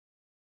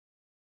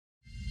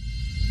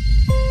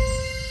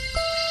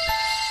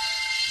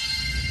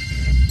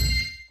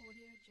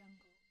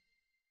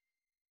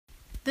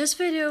This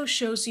video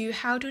shows you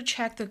how to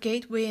check the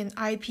gateway and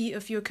IP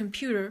of your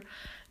computer.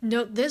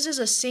 Note this is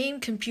the same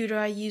computer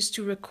I used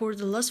to record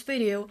the last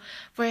video,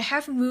 but I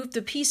have moved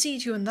the PC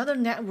to another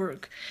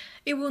network.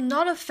 It will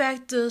not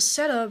affect the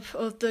setup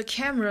of the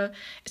camera,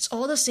 it's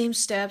all the same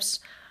steps.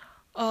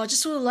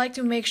 Just would like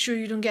to make sure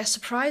you don't get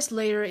surprised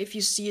later if you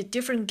see a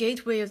different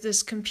gateway of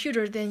this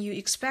computer than you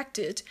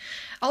expected.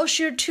 I'll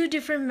share two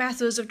different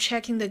methods of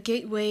checking the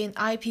gateway and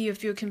IP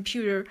of your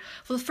computer.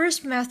 For the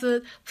first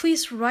method,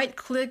 please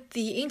right-click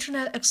the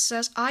Internet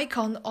Access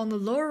icon on the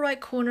lower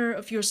right corner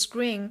of your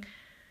screen,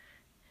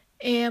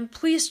 and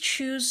please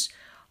choose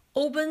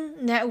Open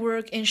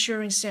Network and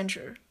Sharing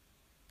Center.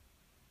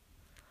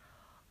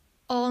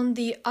 On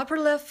the upper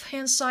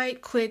left-hand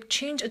side, click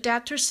Change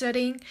Adapter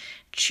Setting,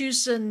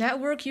 choose the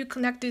network you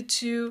connected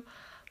to,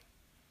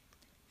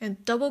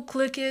 and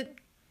double-click it,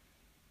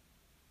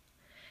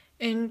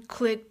 and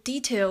click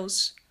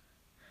Details.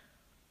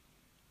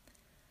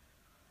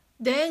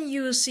 Then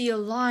you will see a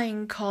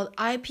line called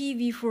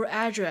IPv4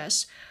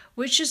 address,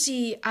 which is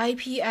the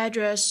IP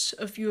address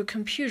of your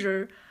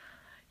computer.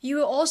 You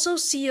will also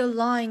see a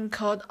line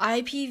called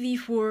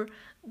IPv4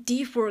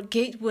 default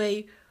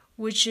gateway,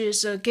 which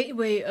is a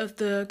gateway of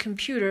the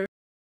computer.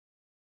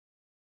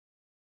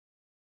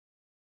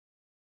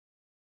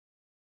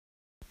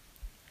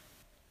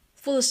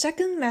 For the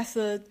second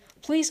method,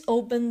 please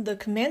open the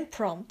command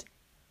prompt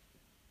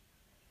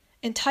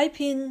and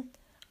type in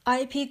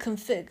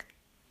ipconfig.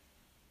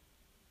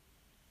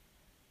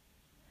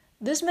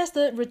 This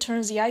method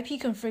returns the IP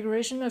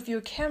configuration of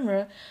your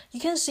camera. You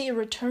can see it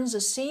returns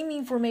the same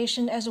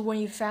information as when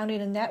you found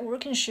in a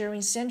network and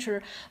sharing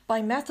center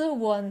by method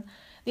 1.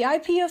 The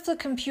IP of the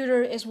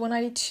computer is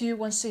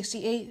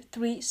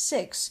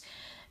 192.168.3.6,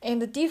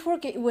 and the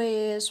default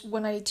gateway is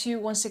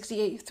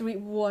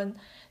 192.168.3.1.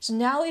 So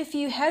now if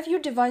you have your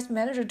device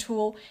manager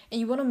tool and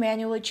you want to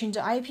manually change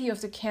the IP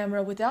of the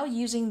camera without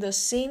using the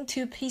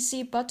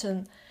SameToPC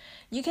button,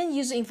 you can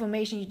use the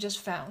information you just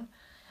found.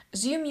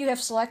 Assume you have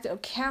selected a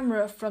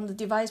camera from the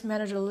device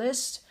manager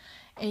list,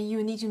 and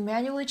you need to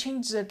manually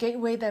change the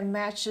gateway that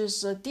matches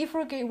the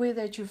default gateway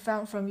that you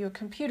found from your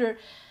computer,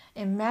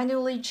 and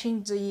manually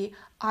change the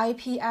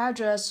IP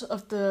address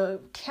of the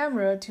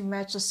camera to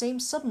match the same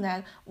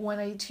subnet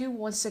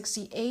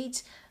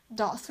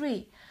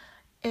 192.168.3.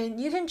 And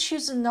you can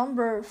choose a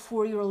number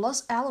for your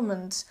last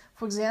element.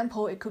 For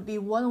example, it could be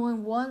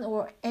 111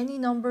 or any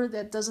number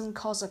that doesn't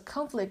cause a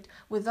conflict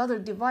with other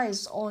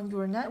devices on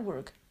your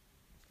network.